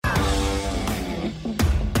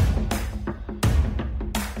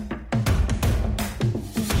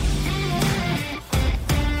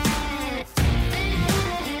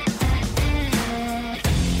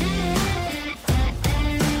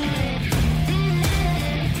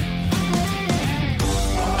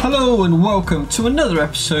Hello and welcome to another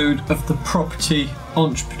episode of the Property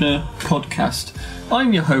Entrepreneur Podcast.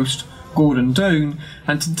 I'm your host, Gordon Doan,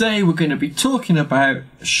 and today we're going to be talking about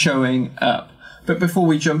showing up. But before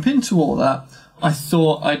we jump into all that, I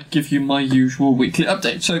thought I'd give you my usual weekly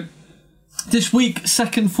update. So this week,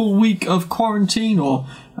 second full week of quarantine, or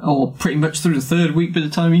pretty much through the third week by the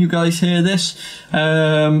time you guys hear this.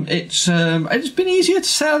 It's been easier to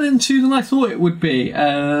settle into than I thought it would be.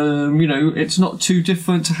 It's not too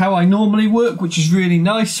different to how I normally work, which is really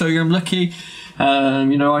nice, so I'm lucky.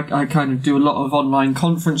 I kind of do a lot of online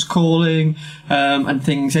conference calling and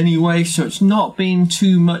things anyway, so it's not been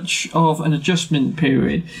too much of an adjustment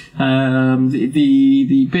period.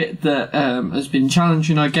 The bit that has been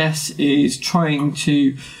challenging, I guess, is trying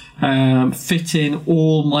to fit in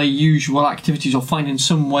all my usual activities, or finding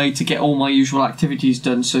some way to get all my usual activities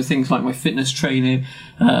done. So things like my fitness training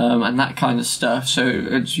and that kind of stuff. So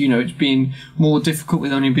it's been more difficult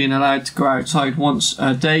with only being allowed to go outside once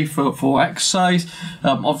a day for exercise.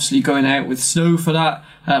 Obviously going out with Snow for that.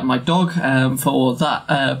 My dog for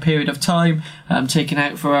that period of time, taken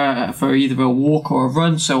out for either a walk or a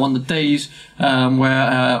run. So on the days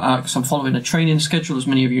cause I'm following a training schedule, as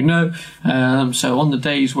many of you know, so on the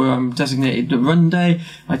days where I'm designated the run day,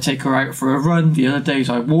 I take her out for a run. The other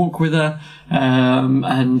days I walk with her,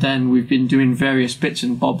 and then we've been doing various bits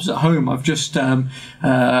and bobs at home. I've just bought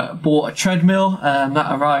a treadmill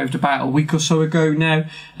that arrived about a week or so ago now.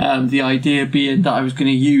 The idea being that I was going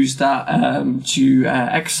to use that to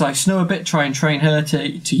exercise Snow a bit, try and train her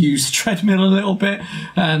to use the treadmill a little bit,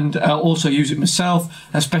 and also use it myself,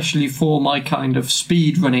 especially for my kind of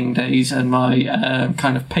speed running days and my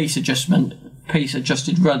kind of pace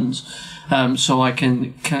adjusted runs, so I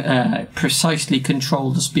can precisely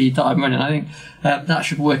control the speed that I'm running. I think that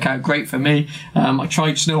should work out great for me. I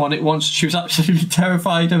tried Snow on it once. She was absolutely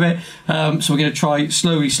terrified of it. So we're going to try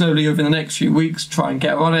slowly over the next few weeks, try and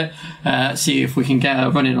get her on it, see if we can get her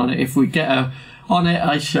running on it. If we get her on it,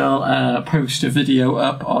 I shall post a video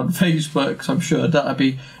up on Facebook, because I'm sure that'll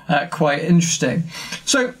be quite interesting.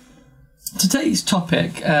 So today's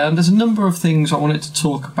topic, there's a number of things I wanted to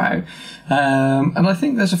talk about, and I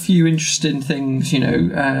think there's a few interesting things,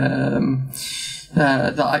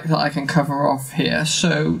 that I can cover off here.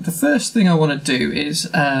 So the first thing I want to do is,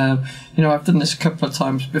 I've done this a couple of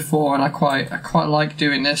times before, and I quite like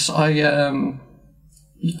doing this.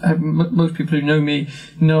 Most people who know me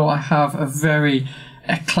know I have a very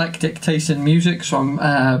eclectic taste in music, so I'm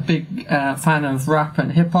a big fan of rap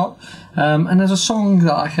and hip hop. And there's a song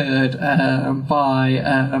that I heard by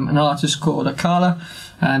an artist called Akala,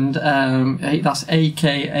 and that's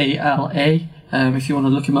Akala. If you want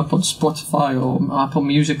to look him up on Spotify or Apple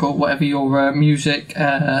Music or whatever your music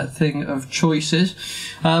thing of choice is.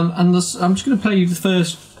 I'm just going to play you the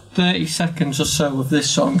first 30 seconds or so of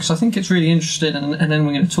this song, because I think it's really interesting, and then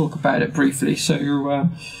we're going to talk about it briefly. So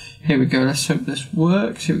here we go. Let's hope this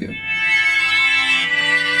works. Here we go.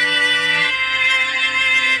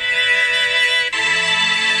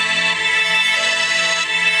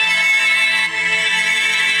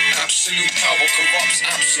 Absolute power corrupts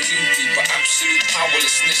absolutely, but absolute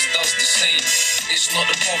powerlessness does the same. It's not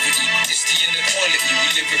the poverty, it's the inequality we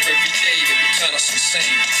live with every day that will turn us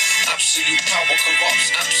insane. Absolute power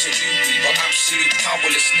corrupts absolutely, but absolute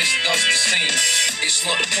powerlessness does the same. It's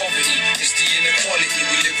not the poverty, it's the inequality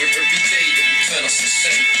we live with every day that will turn us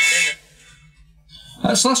insane.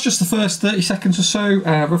 So that's just the first 30 seconds or so,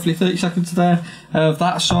 roughly 30 seconds there, of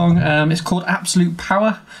that song. It's called Absolute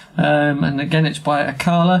Power, and again it's by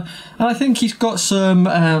Akala. And I think he's got some,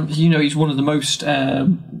 he's one of the most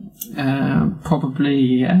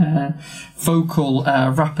probably vocal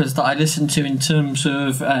rappers that I listen to, in terms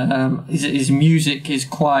of his music is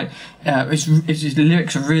quite, his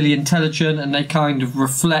lyrics are really intelligent, and they kind of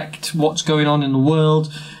reflect what's going on in the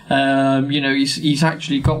world. He's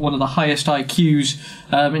actually got one of the highest IQs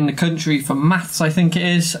in the country for maths, I think it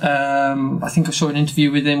is. I think I saw an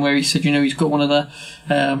interview with him where he said, he's got one of the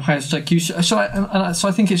highest IQs. So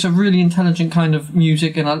I think it's a really intelligent kind of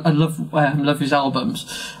music, and I love his albums.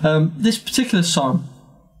 This particular song,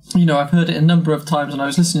 I've heard it a number of times, and I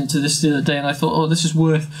was listening to this the other day, and I thought, this is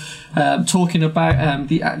worth talking about.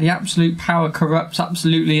 The absolute power corrupts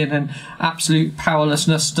absolutely, and then absolute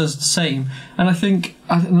powerlessness does the same. And I think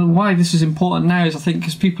why this is important now is, I think,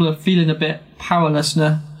 because people are feeling a bit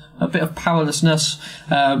of powerlessness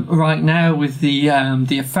right now with the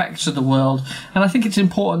effects of the world, and I think it's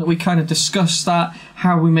important that we kind of discuss that,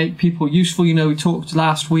 how we make people useful. We talked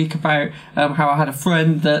last week about how I had a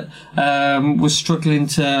friend that was struggling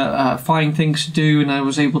to find things to do, and I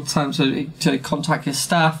was able to contact his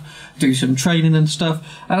staff, do some training and stuff.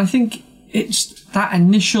 And I think it's that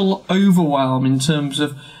initial overwhelm in terms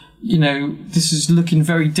of, you know, this is looking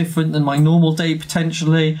very different than my normal day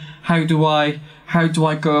potentially. How do I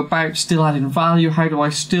go about still adding value? How do I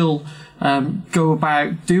still go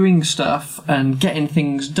about doing stuff and getting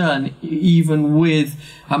things done, even with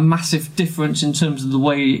a massive difference in terms of the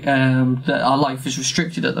way that our life is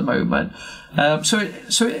restricted at the moment? I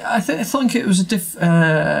think it was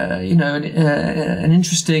an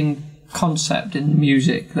interesting concept in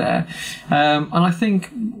music there, and I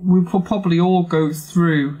think we will probably all go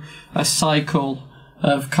through a cycle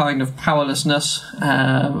of kind of powerlessness,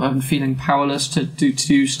 and feeling powerless to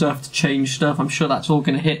do stuff, to change stuff. I'm sure that's going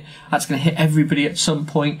to hit everybody at some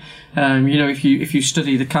point. You know, if you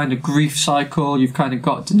study the kind of grief cycle, you've kind of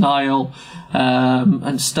got denial,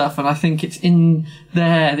 and stuff. And I think it's in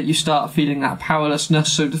there that you start feeling that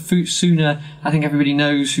powerlessness. So the sooner, I think everybody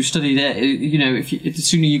knows who studied it, you know, if the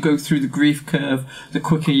sooner you go through the grief curve, the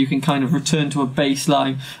quicker you can kind of return to a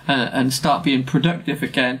baseline and start being productive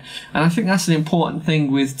again. And I think that's an important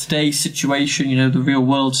thing with today's situation, you know, the real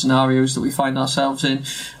world scenarios that we find ourselves in,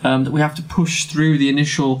 that we have to push through the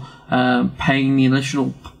initial pain, the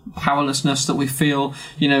initial powerlessness that we feel.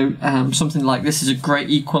 You know, something like this is a great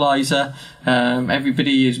equalizer.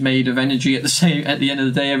 Everybody is made of energy at the end of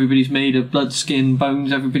the day. Everybody's made of blood, skin,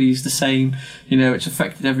 bones. Everybody's the same. You know, it's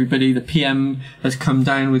affected everybody. The PM has come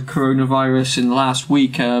down with coronavirus in the last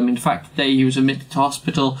week. In fact, today he was admitted to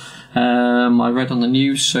hospital. I read on the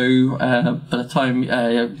news. So by the time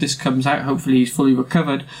this comes out, hopefully he's fully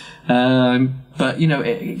recovered. But, you know,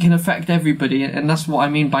 it can affect everybody, and that's what I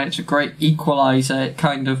mean by it's a great equalizer. It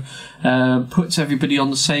kind of puts everybody on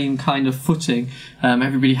the same kind of footing.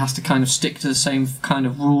 Everybody has to kind of stick to the same kind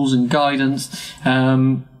of rules and guidance.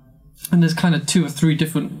 And there's kind of 2 or 3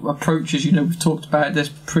 different approaches. You know, we've talked about this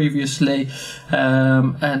previously.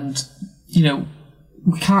 And, you know,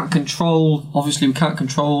 we can't control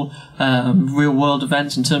real world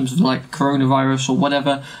events in terms of like coronavirus or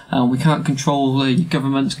whatever. We can't control the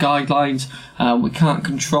government's guidelines. We can't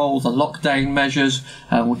control the lockdown measures.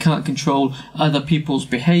 We can't control other people's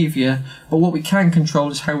behaviour. But what we can control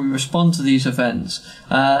is how we respond to these events.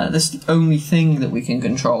 That's the only thing that we can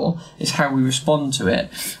control, is how we respond to it.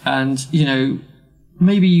 And, you know,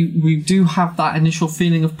 maybe we do have that initial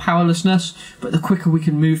feeling of powerlessness, but the quicker we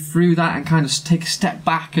can move through that and kind of take a step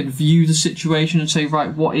back and view the situation and say,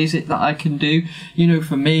 right, what is it that I can do? You know,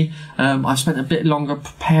 for me, I've spent a bit longer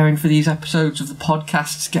preparing for these episodes of the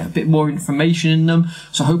podcast to get a bit more information in them.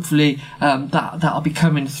 So hopefully that'll be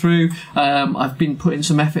coming through. I've been putting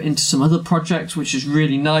some effort into some other projects, which is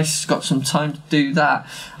really nice. Got some time to do that.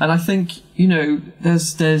 And I think, you know,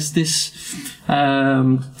 there's this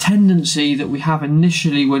tendency that we have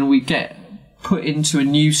initially when we get put into a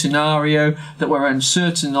new scenario that we're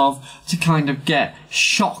uncertain of, to kind of get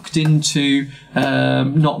shocked into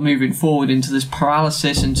not moving forward, into this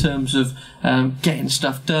paralysis in terms of getting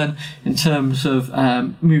stuff done, in terms of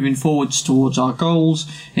moving forwards towards our goals,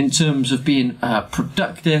 in terms of being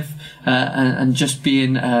productive, and just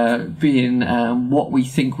being what we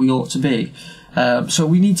think we ought to be. So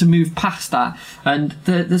we need to move past that, and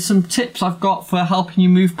there's some tips I've got for helping you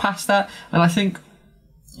move past that. And I think,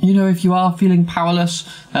 you know, if you are feeling powerless,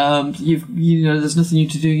 you know, there's nothing you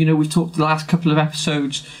to do. You know, we've talked the last couple of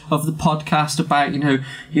episodes of the podcast about, you know,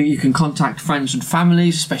 you can contact friends and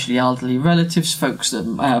families, especially elderly relatives, folks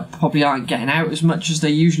that probably aren't getting out as much as they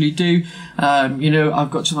usually do. You know, I've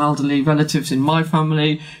got some elderly relatives in my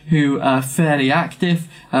family who are fairly active.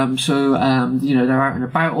 So you know, they're out and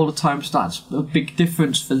about all the time, so that's a big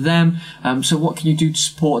difference for them. So what can you do to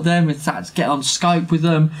support them? If that's get on Skype with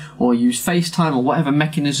them, or use FaceTime, or whatever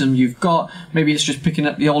mechanism you've got. Maybe it's just picking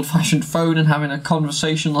up the old-fashioned phone and having a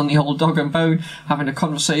conversation on the old dog and bone, having a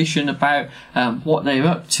conversation about what they're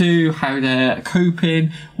up to, how they're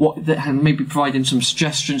coping, and maybe providing some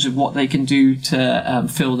suggestions of what they can do to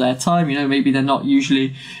fill their time. You know, maybe they're not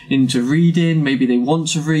usually into reading, maybe they want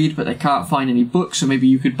to read but they can't find any books, so maybe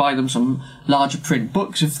you could buy them some larger print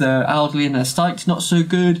books if they're elderly and their sight's not so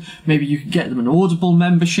good. Maybe you could get them an Audible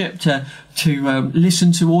membership to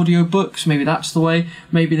listen to audiobooks. Maybe that's the way.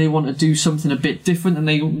 Maybe they want to do something a bit different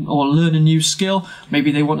or learn a new skill.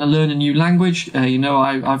 Maybe they want to learn a new language. You know,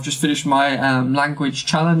 I've just finished my language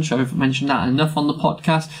challenge. I've mentioned that enough on the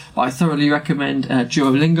podcast, but I thoroughly recommend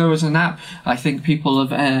Duolingo as an app. I think people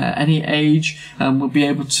of any age will be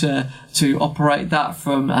able to operate that,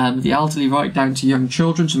 from the elderly right down to young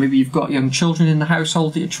children. So maybe you've got young children in the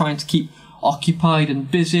household that you're trying to keep occupied and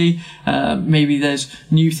busy. Maybe there's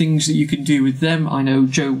new things that you can do with them. I know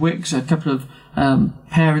Joe Wicks, a couple of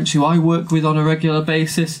parents who I work with on a regular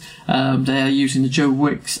basis. They are using the Joe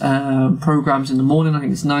Wicks programs in the morning. I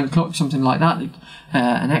think it's 9 o'clock, something like that.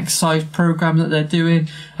 An exercise program that they're doing.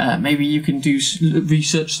 Maybe you can do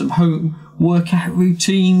research some home workout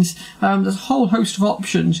routines. There's a whole host of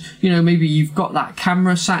options. Maybe you've got that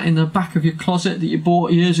camera sat in the back of your closet that you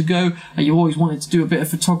bought years ago and you always wanted to do a bit of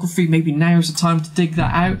photography. Maybe now's the time to dig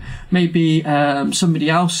that out. Maybe somebody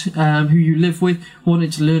else who you live with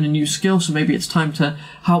wanted to learn a new skill, so maybe it's time to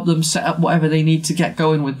help them set up whatever they need to get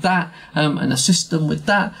going with that, and assist them with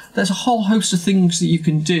that. There's a whole host of things that you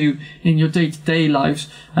can do in your day-to-day lives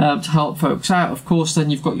to help folks out. Of course, then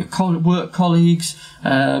you've got your work colleagues,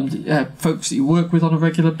 folks that you work with on a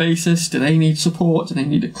regular basis. Do they need support? Do they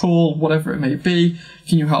need a call? Whatever it may be.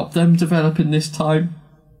 Can you help them develop in this time?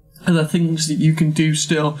 Are there things that you can do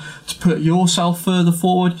still to put yourself further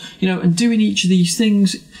forward? And doing each of these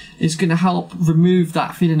things is going to help remove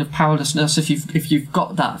that feeling of powerlessness if you've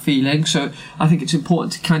got that feeling. So I think it's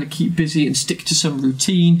important to kind of keep busy and stick to some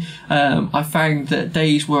routine. I found that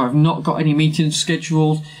days where I've not got any meetings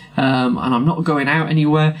scheduled, and I'm not going out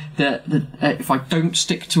anywhere, that if I don't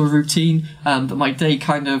stick to a routine, that my day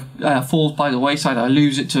kind of falls by the wayside. I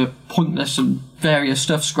lose it to pointless and various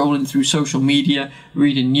stuff, scrolling through social media,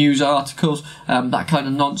 reading news articles, that kind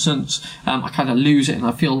of nonsense. I kind of lose it and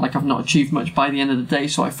I feel like I've not achieved much by the end of the day.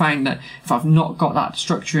 So I find that if I've not got that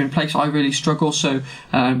structure in place, I really struggle. So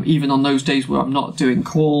even on those days where I'm not doing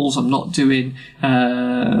calls, I'm not doing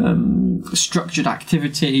structured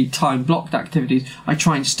activity, time blocked activities, I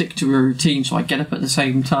try and stick to a routine. So I get up at the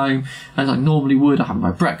same time as I normally would. I have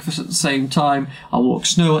my breakfast at the same time. I walk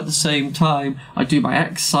snow at the same time. I do my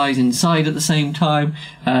exercise inside at the same time.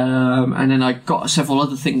 And then I got several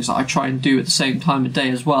other things that I try and do at the same time of day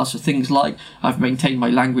as well. So things like I've maintained my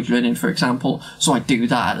language learning, for example, so I do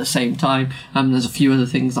that at the same time. There's a few other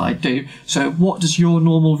things that I do. So what does your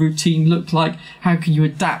normal routine look like? How can you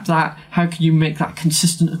adapt that? How can you make that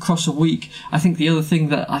consistent across a week? I think the other thing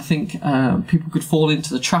that I think people could fall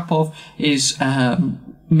into the trap of is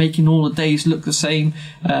making all the days look the same.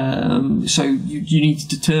 So you need to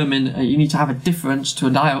determine, you need to have a difference to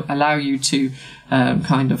allow you to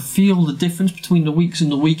kind of feel the difference between the weeks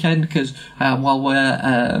and the weekend, because while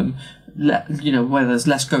we're where there's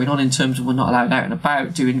less going on in terms of we're not allowed out and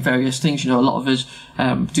about doing various things. A lot of us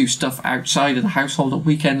do stuff outside of the household at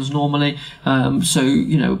weekends normally.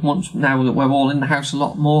 So once now that we're all in the house a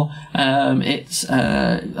lot more, it's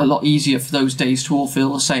a lot easier for those days to all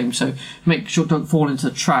feel the same. So make sure don't fall into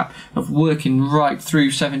the trap of working right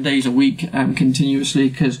through 7 days a week continuously,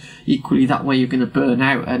 because equally that way you're going to burn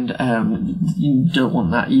out, and you don't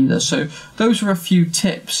want that either. So those are a few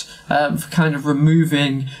tips for kind of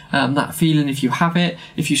removing that feeling if you have it.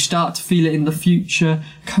 If you start to feel it in the future,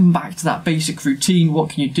 come back to that basic routine. What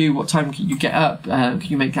can you do? What time can you get up? Can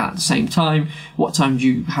you make that at the same time? What time do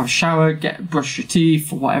you have a shower, brush your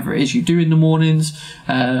teeth, or whatever it is you do in the mornings?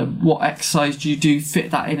 What exercise do you do? Fit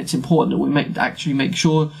that in. It's important that we make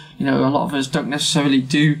sure, a lot of us don't necessarily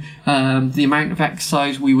do the amount of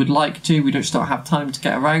exercise we would like to. We don't have time to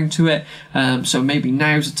get around to it. So maybe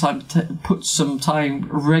now's the time to put some time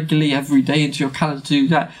regularly every day into your calendar to do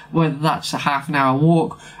that, whether that's a half an hour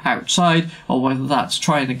walk outside, or whether that's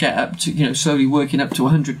trying to get up to, slowly working up to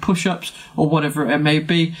 100 push-ups, or whatever it may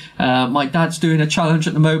be. My dad's doing a challenge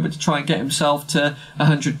at the moment to try and get himself to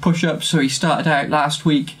 100 push-ups. So he started out last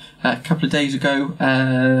week, a couple of days ago.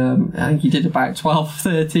 I think he did about 12,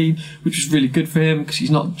 13, which was really good for him, because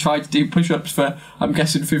he's not tried to do push-ups for, I'm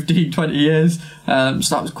guessing, 15, 20 years. So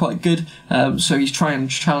that was quite good. So he's trying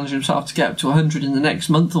to challenge himself to get up to 100 in the next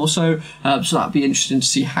month or so. So that'd be interesting to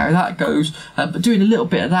see how that goes. But doing a little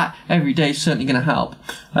bit of that every day is certainly going to help.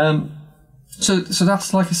 So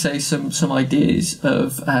that's, like I say, some ideas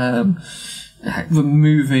of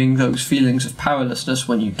removing those feelings of powerlessness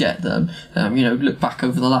when you get them. Look back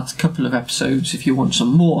over the last couple of episodes if you want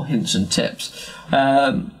some more hints and tips.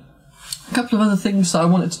 A couple of other things that I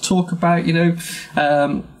wanted to talk about.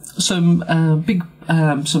 Some big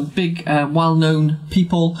well-known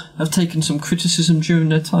people have taken some criticism during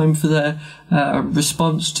their time for their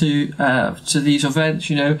response to these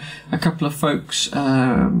events. A couple of folks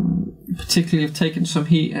particularly have taken some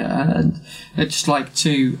heat, and I'd just like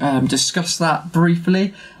to discuss that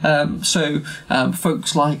briefly.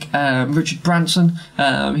 Folks like Richard Branson,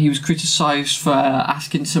 he was criticised for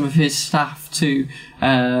asking some of his staff to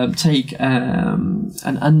take an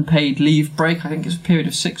unpaid leave break. I think it's a period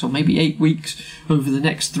of 6 or maybe 8 weeks over the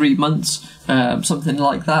next 3 months, something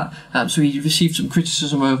like that. So he received some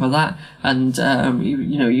criticism over that, and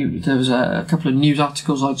there was a couple of news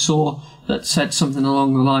articles I saw that said something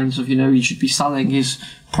along the lines of, he should be selling his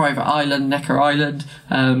private island, Necker Island,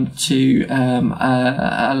 to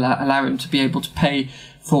allow him to be able to pay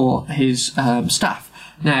for his staff.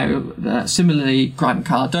 Now, similarly, Grant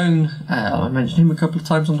Cardone, I mentioned him a couple of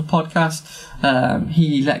times on the podcast.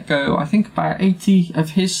 He let go, I think, about 80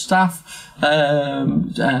 of his staff.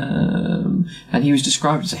 And he was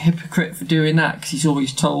described as a hypocrite for doing that, because he's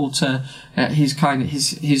always told he's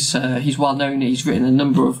well known. He's written a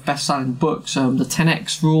number of best-selling books. The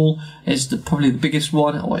 10X Rule is probably the biggest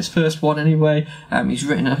one, or his first one anyway. He's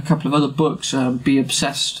written a couple of other books. Be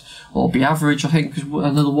Obsessed or Be Average, I think, is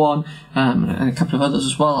another one, and a couple of others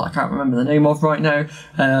as well. I can't remember the name of right now.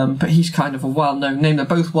 But he's kind of a well-known name. They're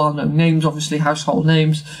both well-known names, obviously household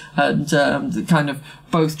names, and kind of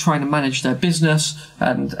both trying to manage their business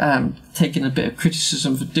and taking a bit of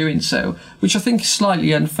criticism for doing so, which I think is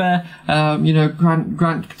slightly unfair.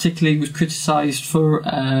 Grant particularly was criticised for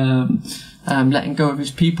letting go of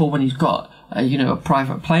his people when he's got a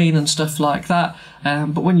private plane and stuff like that.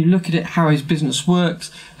 But when you look at it, how his business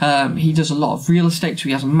works, he does a lot of real estate, so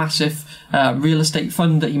he has a massive real estate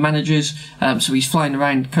fund that he manages. So he's flying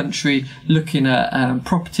around the country looking at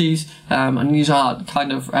properties, and these are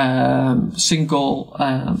kind of single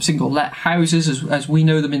let houses as we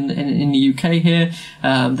know them in the UK here.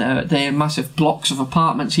 They're massive blocks of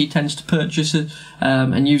apartments he tends to purchase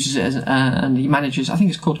and uses it as, and he manages, I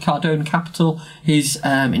think it's called Cardone Capital, his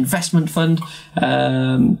investment fund.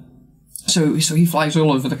 So he flies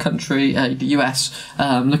all over the country, the US,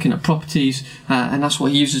 looking at properties, and that's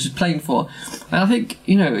what he uses his plane for. And I think,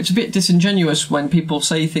 it's a bit disingenuous when people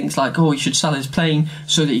say things like, oh, he should sell his plane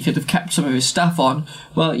so that he could have kept some of his staff on.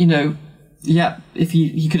 Well, yeah, if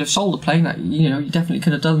he could have sold the plane, he definitely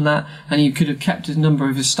could have done that, and he could have kept a number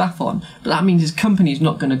of his staff on. But that means his company's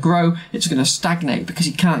not going to grow, it's going to stagnate, because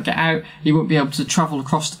he can't get out, he won't be able to travel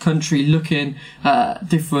across the country looking at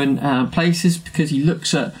different places, because he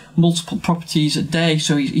looks at multiple properties a day,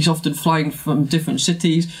 so he's often flying from different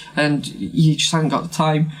cities, and he just hasn't got the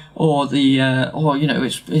time,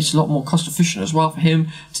 it's a lot more cost efficient as well for him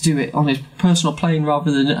to do it on his personal plane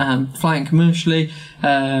rather than flying commercially,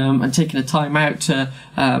 and taking the time out to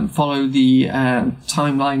follow the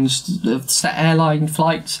timelines of set airline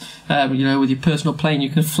flights. With your personal plane you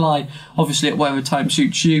can fly obviously at whatever time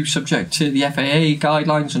suits you, subject to the FAA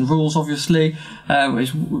guidelines and rules, obviously,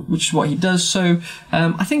 which is what he does. So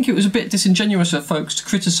I think it was a bit disingenuous of folks to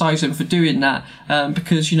criticise him for doing that,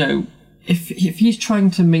 because if he's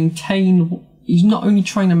trying to maintain, he's not only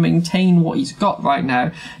trying to maintain what he's got right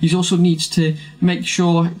now, he also needs to make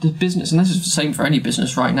sure the business, and this is the same for any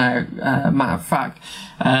business right now, matter of fact,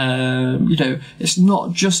 it's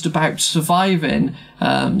not just about surviving,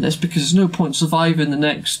 because there's no point surviving the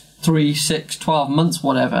next 3, 6, 12 months,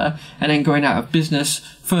 whatever, and then going out of business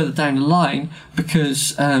further down the line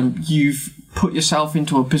because you've put yourself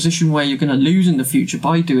into a position where you're going to lose in the future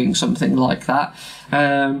by doing something like that.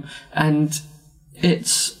 And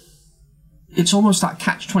it's almost that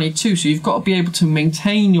catch-22. So you've got to be able to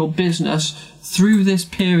maintain your business through this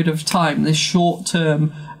period of time, this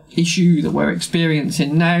short-term issue that we're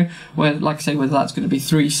experiencing now, where, like I say, whether that's going to be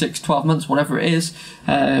 3, 6, 12 months, whatever it is,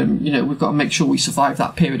 we've got to make sure we survive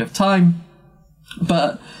that period of time.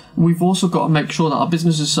 But we've also got to make sure that our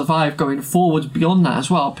businesses survive going forward beyond that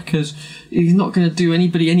as well, because he's not going to do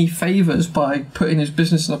anybody any favours by putting his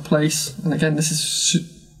business in a place, and again, this is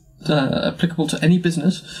applicable to any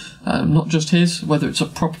business, not just his, whether it's a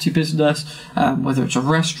property business, whether it's a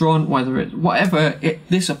restaurant,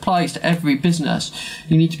 this applies to every business.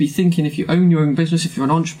 You need to be thinking, if you own your own business, if you're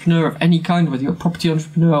an entrepreneur of any kind, whether you're a property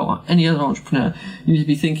entrepreneur or any other entrepreneur, you need to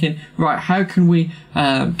be thinking, right, how can we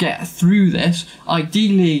get through this?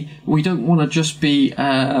 Ideally, we don't want to just be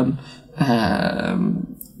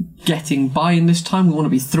getting by in this time, we want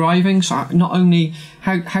to be thriving. So not only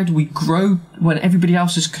how do we grow when everybody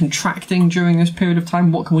else is contracting during this period of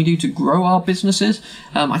time, what can we do to grow our businesses?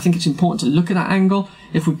 I think it's important to look at that angle.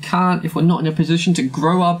 If we're not in a position to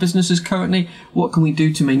grow our businesses currently, what can we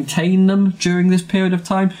do to maintain them during this period of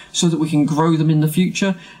time so that we can grow them in the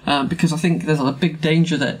future? Because I think there's a big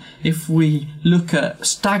danger that if we look at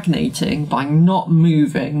stagnating by not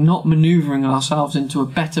moving, not manoeuvring ourselves into a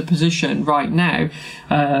better position right now,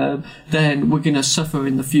 then we're going to suffer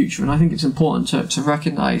in the future. And I think it's important to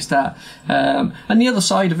recognise that. And the other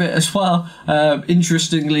side of it as well,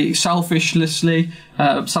 interestingly, selfishly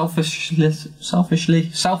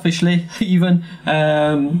even,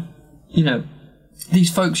 these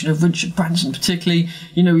folks, Richard Branson particularly,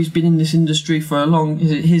 he's been in this industry for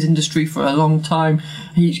his industry for a long time.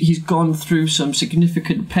 He's gone through some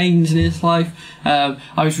significant pains in his life. I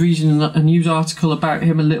was reading a news article about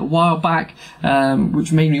him a little while back,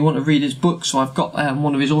 which made me want to read his book. So I've got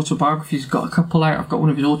one of his autobiographies, got a couple out. I've got one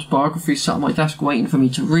of his autobiographies sat on my desk waiting for me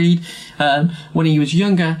to read. When he was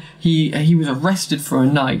younger, he was arrested for a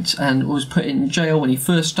night and was put in jail when he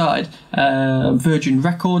first started Virgin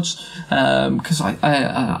Records, because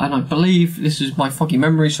I believe, this is my foggy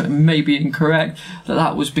memory, so it may be incorrect,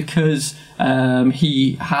 that was because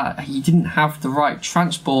he didn't have the right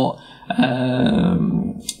transport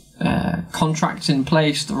contracts in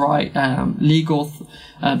place, the right legal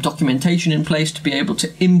documentation in place to be able to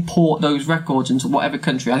import those records into whatever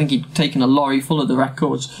country. I think he'd taken a lorry full of the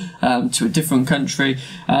records to a different country,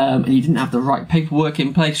 and he didn't have the right paperwork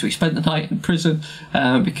in place, so he spent the night in prison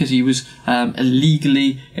because he was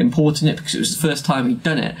illegally importing it, because it was the first time he'd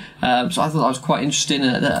done it. So I thought that was quite interesting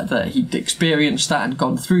that he'd experienced that and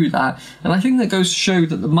gone through that. And I think that goes to show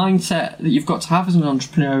that the mindset that you've got to have as an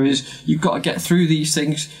entrepreneur is you've got to get through these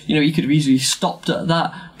things. He could have easily stopped at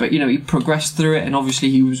that, but he progressed through it, and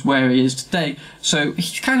obviously he was where he is today. So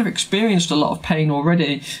he's kind of experienced a lot of pain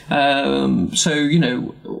already. He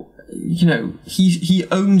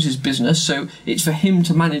owns his business, so it's for him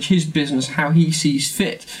to manage his business how he sees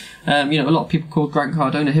fit. A lot of people call Grant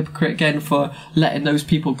Cardone a hypocrite again for letting those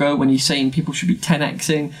people go when he's saying people should be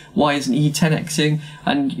 10xing. Why isn't he 10xing?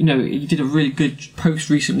 And he did a really good post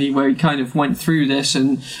recently where he kind of went through this,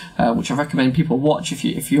 and which I recommend people watch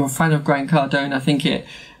if you're a fan of Grant Cardone. I think it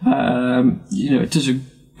it does a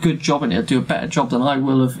good job, and it'll do a better job than I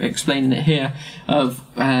will of explaining it here. Of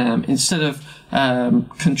instead of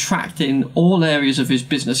contracting all areas of his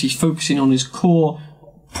business, he's focusing on his core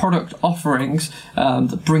product offerings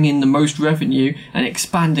that bring in the most revenue and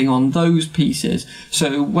expanding on those pieces.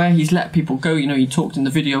 So where he's let people go, he talked in the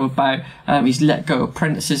video about he's let go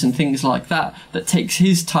apprentices and things like that takes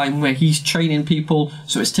his time, where he's training people,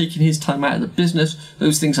 so it's taking his time out of the business.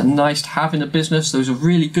 Those things are nice to have in a business. Those are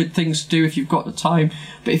really good things to do if you've got the time.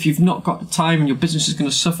 But if you've not got the time and your business is going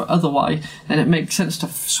to suffer otherwise, then it makes sense to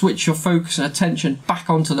switch your focus and attention back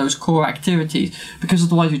onto those core activities, because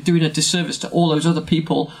otherwise you're doing a disservice to all those other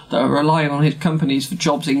people that are relying on his companies for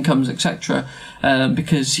jobs, incomes, etc.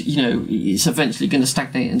 Because it's eventually going to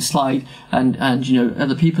stagnate and slide, and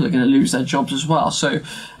other people are going to lose their jobs as well. So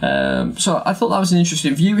I thought that was an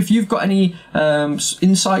interesting view. If you've got any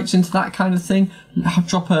insights into that kind of thing,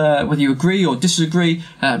 drop whether you agree or disagree,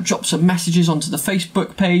 drop some messages onto the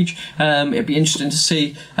Facebook page. It'd be interesting to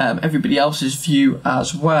see everybody else's view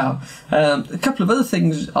as well. A couple of other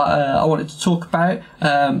things I wanted to talk about.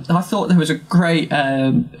 I thought there was a great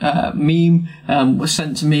meme was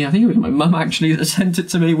sent to me. I think it was my mum actually that sent it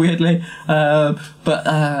to me, weirdly, but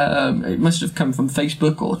it must have come from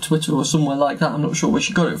Facebook or Twitter or somewhere like that. I'm not sure where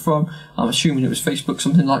she got it from. I'm assuming it was Facebook,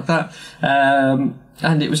 something like that.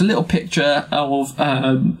 And it was a little picture of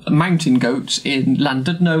mountain goats in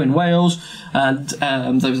Llandudno in Wales, and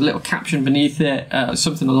there was a little caption beneath it,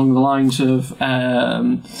 something along the lines of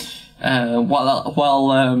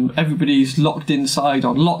while everybody's locked inside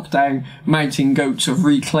on lockdown, mountain goats are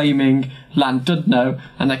reclaiming Llandudno,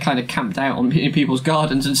 and they're kind of camped out in people's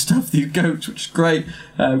gardens and stuff, these goats, which is great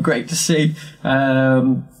to see.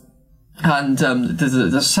 And there's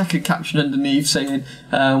a second caption underneath saying,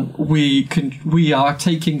 we are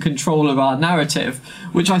taking control of our narrative,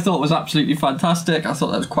 which I thought was absolutely fantastic. I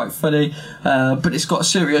thought that was quite funny, but it's got a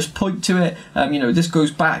serious point to it. This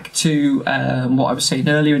goes back to what I was saying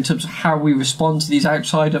earlier in terms of how we respond to these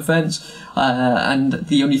outside events, and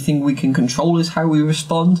the only thing we can control is how we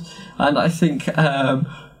respond. And I think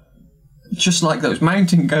just like those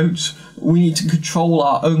mountain goats, we need to control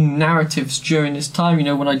our own narratives during this time.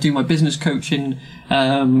 When I do my business coaching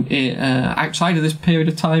outside of this period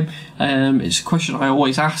of time, it's a question I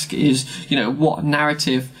always ask is, what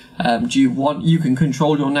narrative do you want? You can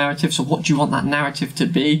control your narrative, so what do you want that narrative to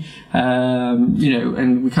be?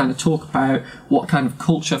 And we kind of talk about what kind of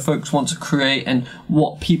culture folks want to create and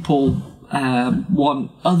what people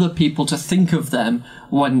want other people to think of them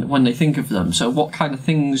when they think of them. So what kind of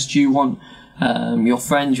things do you want your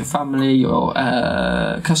friends, your family, your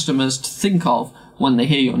customers to think of when they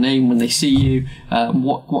hear your name, when they see you?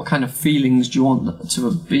 What kind of feelings do you want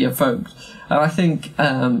to be evoked? And I think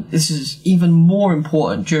this is even more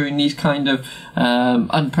important during these kind of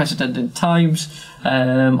unprecedented times.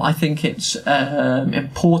 I think it's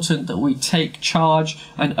important that we take charge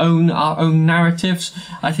and own our own narratives.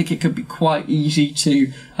 I think it could be quite easy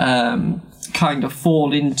to kind of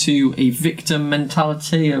fall into a victim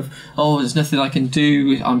mentality of, oh, there's nothing I can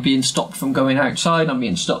do, I'm being stopped from going outside, I'm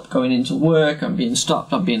being stopped going into work, I'm being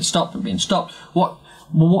stopped.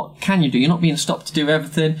 What can you do? You're not being stopped to do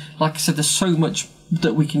everything. Like I said, there's so much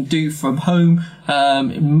that we can do from home.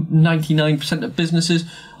 99% of businesses,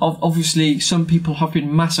 obviously some people have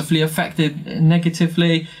been massively affected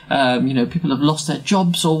negatively. People have lost their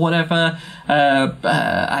jobs or whatever,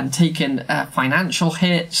 and taken financial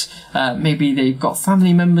hits. Maybe they've got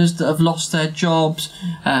family members that have lost their jobs.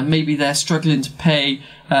 Maybe they're struggling to pay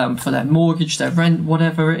for their mortgage, their rent,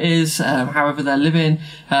 whatever it is, however they're living.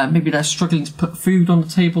 Maybe they're struggling to put food on the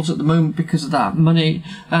tables at the moment because of that money.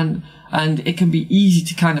 And it can be easy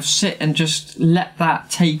to kind of sit and just let that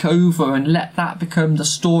take over and let that become the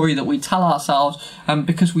story that we tell ourselves. And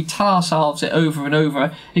because we tell ourselves it over and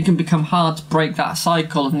over, it can become hard to break that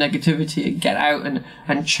cycle of negativity and get out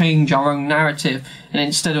and change our own narrative. And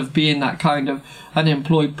instead of being that kind of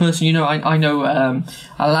unemployed person, I know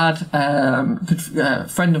a lad, good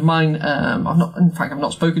friend of mine. I've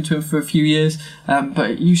not spoken to him for a few years,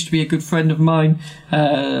 but it used to be a good friend of mine.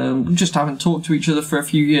 Just haven't talked to each other for a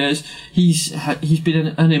few years. He's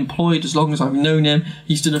been unemployed as long as I've known him.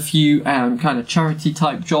 He's done a few kind of charity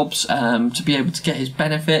type jobs to be able to get his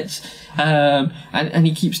benefits. And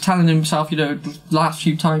he keeps telling himself, the last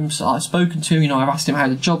few times I've spoken to him, I've asked him how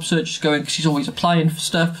the job search is going because he's always applying for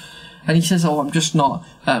stuff. And he says, I'm just not,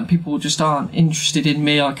 people just aren't interested in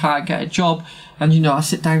me, I can't get a job. And, I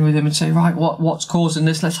sit down with him and say, right, what's causing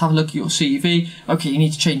this? Let's have a look at your CV. Okay, you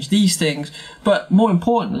need to change these things. But more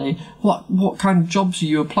importantly, what kind of jobs are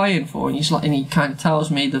you applying for? And he kind of tells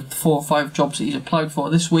me the 4 or 5 jobs that he's applied for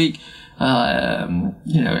this week. And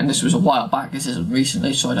this was a while back. This isn't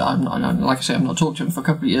recently, so I'm not talking to him for a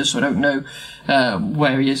couple of years, so I don't know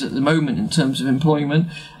where he is at the moment in terms of employment.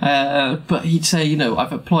 But he'd say,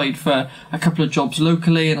 I've applied for a couple of jobs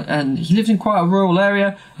locally, and he lives in quite a rural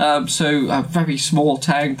area, so a very small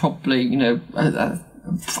town, probably, a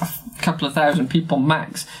couple of thousand people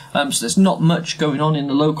max, so there's not much going on in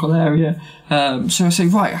the local area. So I say,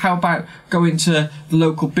 right, how about going to the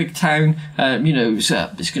local big town? It's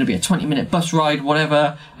going to be a 20-minute bus ride,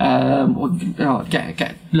 whatever. Or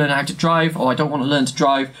learn how to drive. Or I don't want to learn to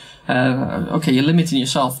drive. Okay, you're limiting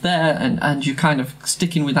yourself there, and you're kind of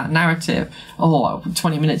sticking with that narrative.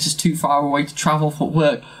 20 minutes is too far away to travel for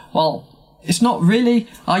work. Well, it's not really.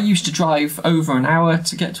 I used to drive over an hour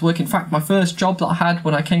to get to work. In fact, my first job that I had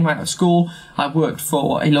when I came out of school, I worked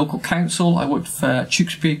for a local council. I worked for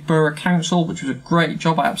Tewkesbury Borough Council, which was a great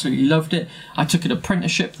job. I absolutely loved it. I took an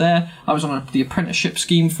apprenticeship there. I was on the apprenticeship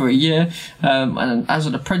scheme for a year. And as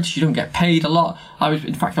an apprentice, you don't get paid a lot. I was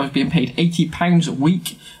being paid £80 a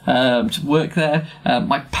week to work there.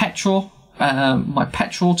 My petrol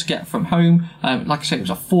to get from home, like I say, it was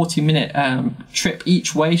a 40-minute trip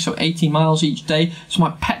each way, so 80 miles each day. So my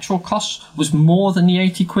petrol cost was more than the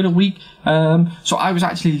 80 quid a week. So I was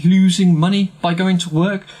actually losing money by going to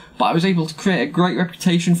work, but I was able to create a great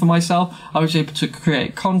reputation for myself. I was able to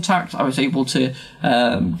create contacts. I was able to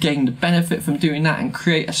gain the benefit from doing that and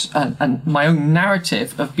create my own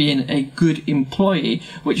narrative of being a good employee,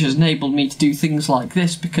 which has enabled me to do things like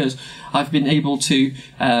this, because I've been able to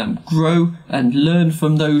grow and learn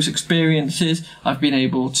from those experiences. I've been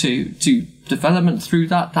able to development through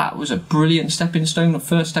that. That was a brilliant stepping stone. The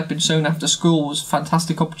first stepping stone after school was a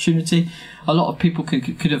fantastic opportunity. A lot of people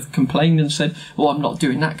could have complained and said, I'm not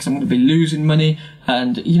doing that because I'm going to be losing money.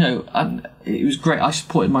 And, and it was great. I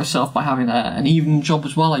supported myself by having an evening job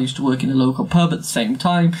as well. I used to work in a local pub at the same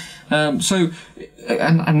time. And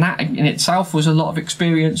that in itself was a lot of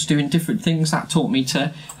experience doing different things. That taught me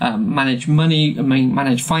to manage money,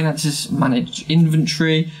 manage finances, manage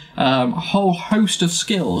inventory, a whole host of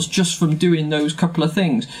skills just from doing those couple of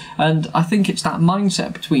things. And I think it's that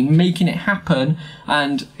mindset between making it happen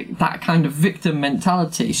and that kind of victim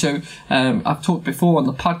mentality. So I've talked before on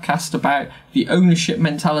the podcast about the ownership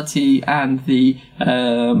mentality and the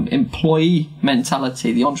employee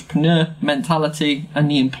mentality, the entrepreneur mentality and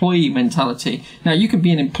the employee mentality. Now, you can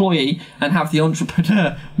be an employee and have the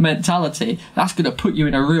entrepreneur mentality. That's going to put you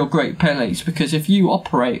in a real great place, because if you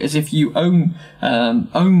operate as if you own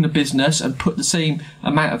the business and put the same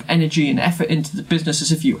amount of energy and effort into the business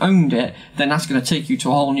as if you owned it, then that's going to take you to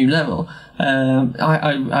a whole new level.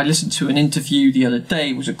 I listened to an interview the other day.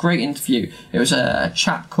 It was a great interview. It was a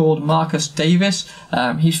chap called Marcus Davis.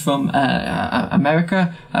 He's from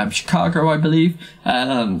America, Chicago, I believe.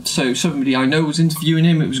 So somebody I know was interviewing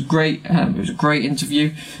him. It was great. It was a great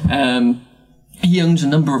interview. He owns a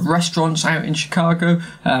number of restaurants out in Chicago.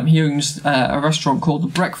 He owns a restaurant called the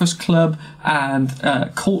Breakfast Club and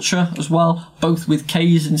Culture as well, both with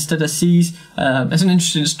K's instead of C's. There's an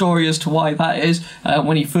interesting story as to why that is.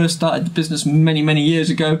 When he first started the business many years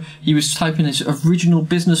ago, he was typing his original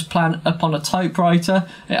business plan up on a typewriter.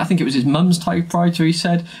 I think it was his mum's typewriter, he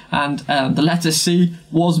said, and the letter C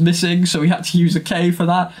was missing, so he had to use a K for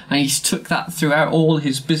that, and he's took that throughout all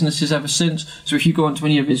his businesses ever since. So if you go onto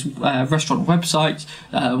any of his restaurant websites,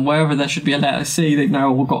 wherever there should be a letter C, they've now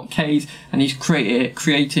all got K's, and he's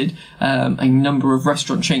created a number of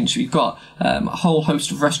restaurant chains. So you've got a whole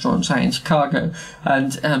host of restaurants out in Chicago,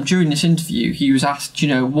 and during this interview he was asked,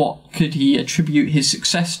 what could he attribute his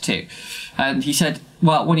success to, and he said,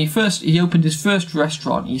 well, when he opened his first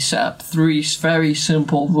restaurant, he set up 3 very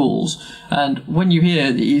simple rules, and when you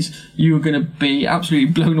hear these, you're going to be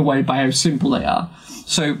absolutely blown away by how simple they are.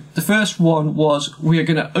 So the first one was, we are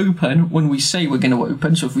going to open when we say we're going to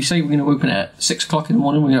open. So if we say we're going to open at 6 o'clock in the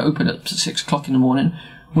morning, we're going to open at 6 o'clock in the morning.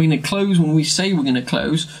 We're going to close when we say we're going to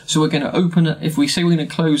close. So we're going to open, if we say we're going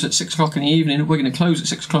to close at 6 o'clock in the evening, we're going to close at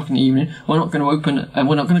 6 o'clock in the evening. We're not going to open, and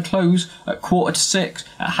we're not going to close at 4:45,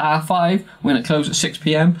 at 5:30. We're going to close at 6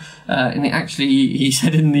 p.m. And he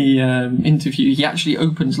said in the interview, he actually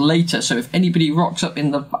opens later. So if anybody rocks up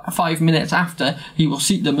in the 5 minutes after, he will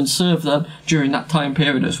seat them and serve them during that time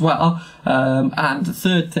period as well. And the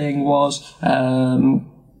third thing was,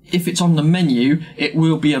 if it's on the menu, it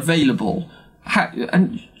will be available.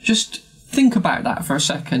 And just think about that for a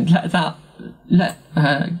second.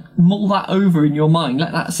 Mull that over in your mind.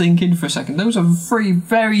 Let that sink in for a second. Those are 3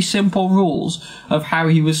 very simple rules of how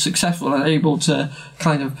he was successful and able to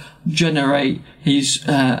kind of generate his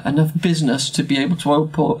enough business to be able to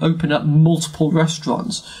open up multiple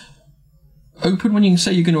restaurants. Open when you can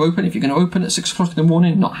say you're going to open. If you're going to open at 6 o'clock in the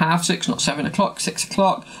morning, not 6:30, not 7 o'clock, 6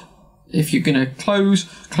 o'clock. If you're going to close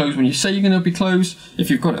when you say you're going to be closed. If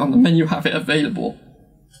you've got it on the menu, have it available.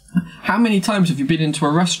 How many times have you been into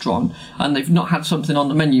a restaurant and they've not had something on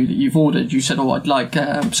the menu that you've ordered? You said, I'd like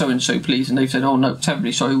so-and-so please, and they've said, no,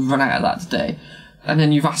 terribly sorry, we've run out of that today. And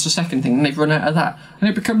then you've asked a second thing and they've run out of that. And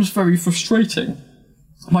it becomes very frustrating.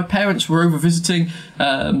 My parents were over visiting,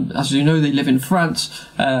 as you know, they live in France.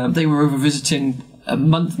 They were over visiting a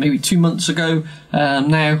month, maybe 2 months ago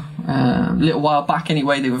now, a little while back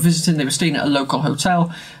anyway. They were visiting, they were staying at a local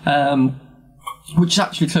hotel, which is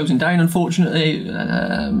actually closing down, unfortunately.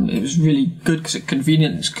 It was really good because it's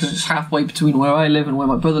convenient, because it's halfway between where I live and where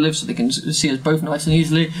my brother lives, so they can see us both nice and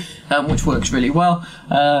easily, which works really well.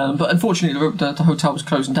 But unfortunately, the hotel was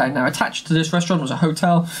closing down. Now, attached to this restaurant was a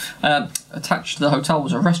hotel. Attached to the hotel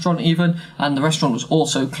was a restaurant even, and the restaurant was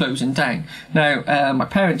also closing down. Now, my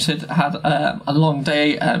parents had a long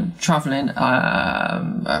day travelling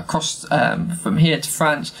across from here to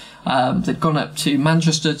France. They'd gone up to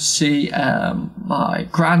Manchester to see my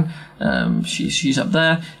gran. She's up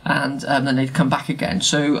there, and then they'd come back again.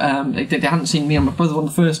 So they hadn't seen me and my brother on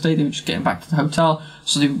the first day. They were just getting back to the hotel,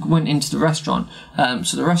 so they went into the restaurant.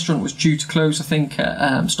 So the restaurant was due to close, I think,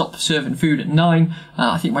 stop serving food at 9.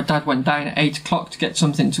 I think my dad went down at 8 o'clock to get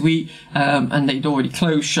something to eat, and they'd already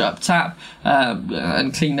closed, shut up tap,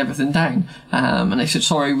 and cleaned everything down. And they said,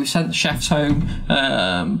 sorry, we sent the chefs home,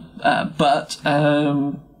 but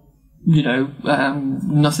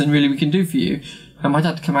nothing really we can do for you. And my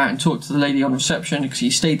dad came out and talked to the lady on reception, because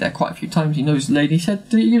he stayed there quite a few times. He knows the lady. He said,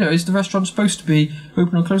 is the restaurant supposed to be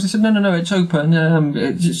open or closed? They said, no, it's open.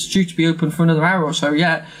 It's due to be open for another hour or so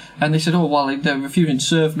yet. And they said, they're refusing to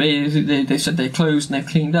serve me. They said they closed and they've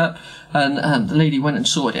cleaned up. And the lady went and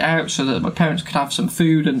sorted it out so that my parents could have some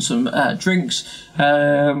food and some drinks,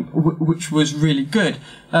 which was really good.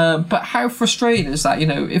 But how frustrating is that?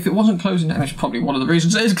 If it wasn't closing down, it's probably one of the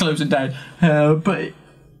reasons it is closing down. But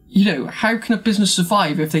how can a business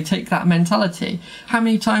survive if they take that mentality? How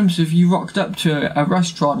many times have you rocked up to a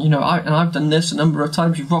restaurant? I've done this a number of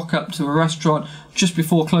times. You rock up to a restaurant just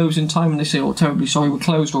before closing time and they say, terribly sorry, we're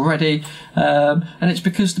closed already. And it's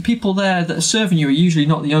because the people there that are serving you are usually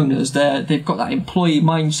not the owners. They've got that employee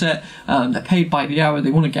mindset. They're paid by the hour.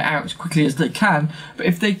 They want to get out as quickly as they can. But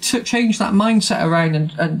if they changed that mindset around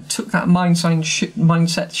and took that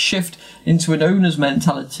mindset shift into an owner's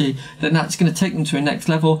mentality, then that's going to take them to a next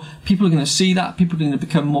level. People are going to see that. People are going to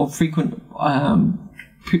become more frequent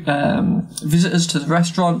visitors to the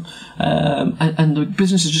restaurant, and the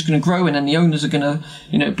business is just going to grow, and then the owners are going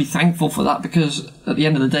to be thankful for that, because at the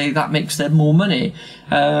end of the day that makes them more money,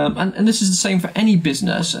 and this is the same for any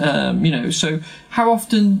business. So how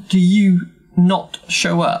often do you not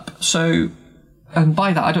show up? So, and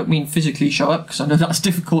by that I don't mean physically show up, because I know that's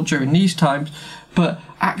difficult during these times, but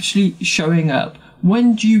actually showing up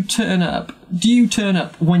when do you turn up? Do you turn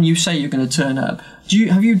up when you say you're going to turn up?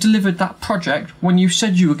 Have you delivered that project when you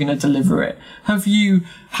said you were going to deliver it? Have you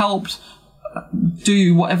helped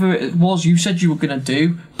do whatever it was you said you were going to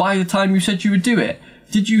do by the time you said you would do it?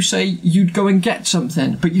 Did you say you'd go and get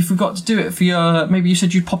something, but you forgot to do it for maybe you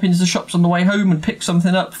said you'd pop into the shops on the way home and pick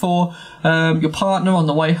something up for your partner on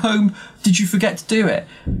the way home? Did you forget to do it?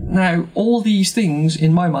 Now, all these things,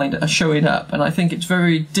 in my mind, are showing up, and I think it's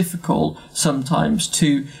very difficult sometimes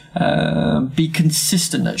to be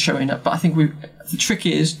consistent at showing up. But I think the trick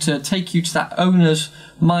is to take you to that owner's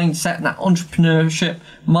mindset, and that entrepreneurship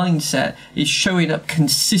mindset is showing up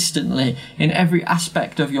consistently in every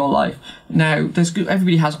aspect of your life. Now,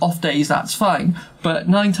 everybody has off days, that's fine, but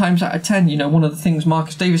 9 times out of 10, one of the things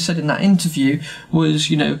Marcus Davis said in that interview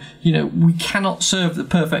was, we cannot serve the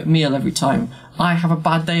perfect meal every time. I have a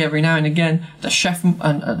bad day every now and again. The chef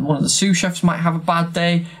and one of the sous chefs might have a bad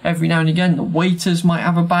day every now and again. The waiters might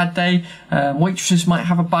have a bad day. Waitresses might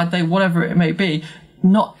have a bad day, whatever it may be.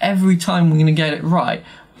 Not every time we're going to get it right,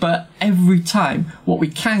 but every time what we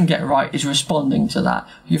can get right is responding to that.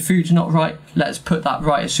 Your food's not right, let's put that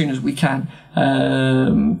right as soon as we can.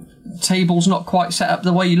 Table's not quite set up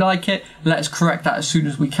the way you like it, let's correct that as soon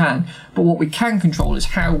as we can. But what we can control is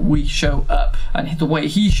how we show up, and the way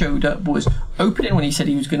he showed up was opening when he said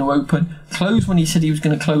he was going to open, close when he said he was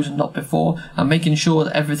going to close and not before, and making sure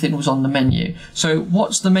that everything was on the menu. So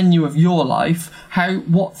what's the menu of your life?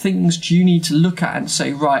 What things do you need to look at and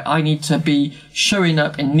say, right, I need to be showing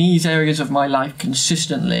up in these areas of my life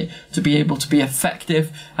consistently to be able to be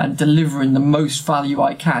effective and delivering the most value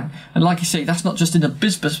I can. And like I say, that's not just in a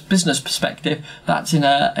business perspective, that's in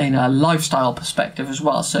a lifestyle perspective as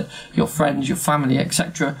well. So your friends, your family,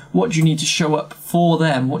 etc. What do you need to show up for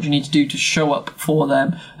them? What do you need to do to show up for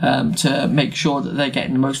them to make sure that they're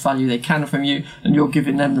getting the most value they can from you, and you're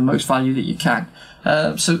giving them the most value that you can?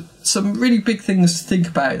 So some really big things to think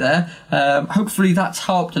about there. Hopefully that's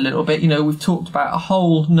helped a little bit. We've talked about a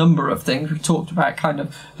whole number of things. We've talked about kind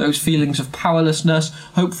of those feelings of powerlessness.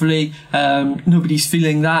 Hopefully nobody's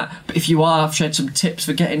feeling that, but if you are, I've shared some tips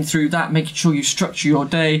for getting through that, making sure you structure your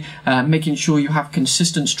day, making sure you have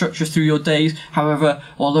consistent structure through your days. However,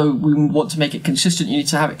 although we want to make it consistent, you need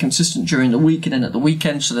to have it consistent during the week and then at the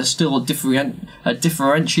weekend, so there's still a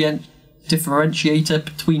differentiator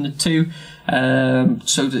between the two,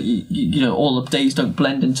 so that all the days don't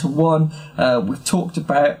blend into one. We've talked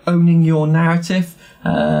about owning your narrative,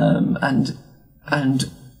 and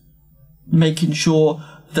making sure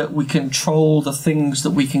that we control the things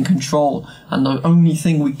that we can control, and the only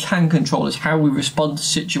thing we can control is how we respond to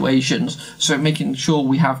situations. So making sure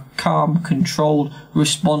we have calm, controlled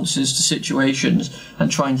responses to situations and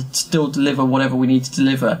trying to still deliver whatever we need to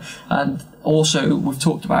deliver. And also, we've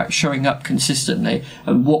talked about showing up consistently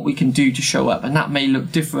and what we can do to show up, and that may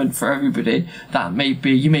look different for everybody.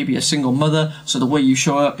 You may be a single mother, so the way you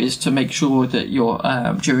show up is to make sure that you're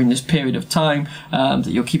during this period of time that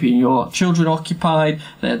you're keeping your children occupied,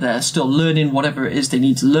 they're still learning whatever it is they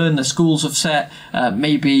need to learn, the schools have set.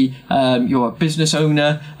 Maybe you're a business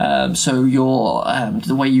owner, so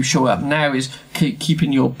the way you show up now is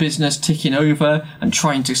keeping your business ticking over and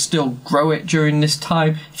trying to still grow it during this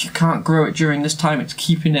time. If you can't grow it during this time, it's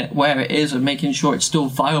keeping it where it is and making sure it's still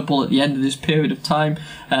viable at the end of this period of time.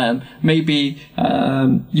 Maybe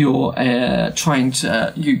you're trying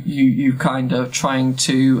to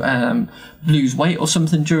lose weight or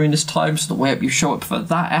something during this time, so the way you show up for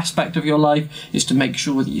that aspect of your life is to make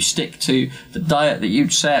sure that you stick to the diet that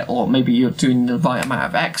you'd set, or maybe you're doing the right amount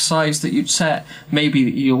of exercise that you'd set. Maybe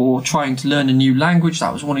you're trying to learn a new language,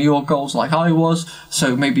 that was one of your goals like I was,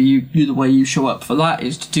 so maybe the way you show up for that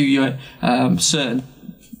is to do your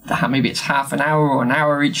maybe it's half an hour or an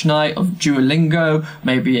hour each night of Duolingo.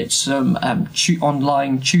 Maybe it's some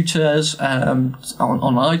online tutors on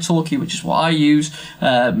italki, which is what I use.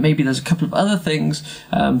 Maybe there's a couple of other things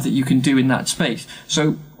that you can do in that space.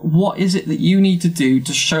 So what is it that you need to do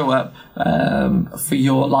to show up for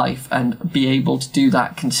your life and be able to do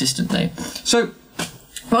that consistently? So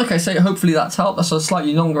like I say, hopefully that's helped. That's a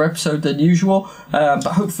slightly longer episode than usual, but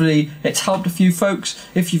hopefully it's helped a few folks.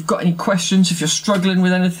 If you've got any questions, if you're struggling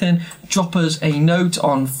with anything, drop us a note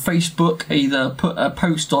on Facebook, either put a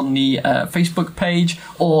post on the Facebook page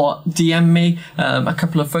or DM me. A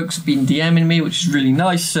couple of folks have been DMing me, which is really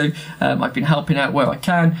nice, so I've been helping out where I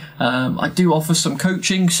can. I do offer some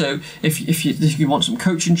coaching, so if you want some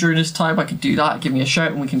coaching during this time, I can do that. Give me a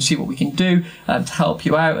shout and we can see what we can do to help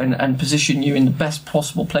you out and position you in the best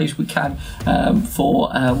possible place we can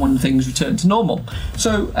for when things return to normal.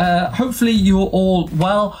 So hopefully you're all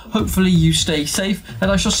well, hopefully you stay safe,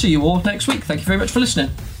 and I shall see you all next week. Thank you very much for listening.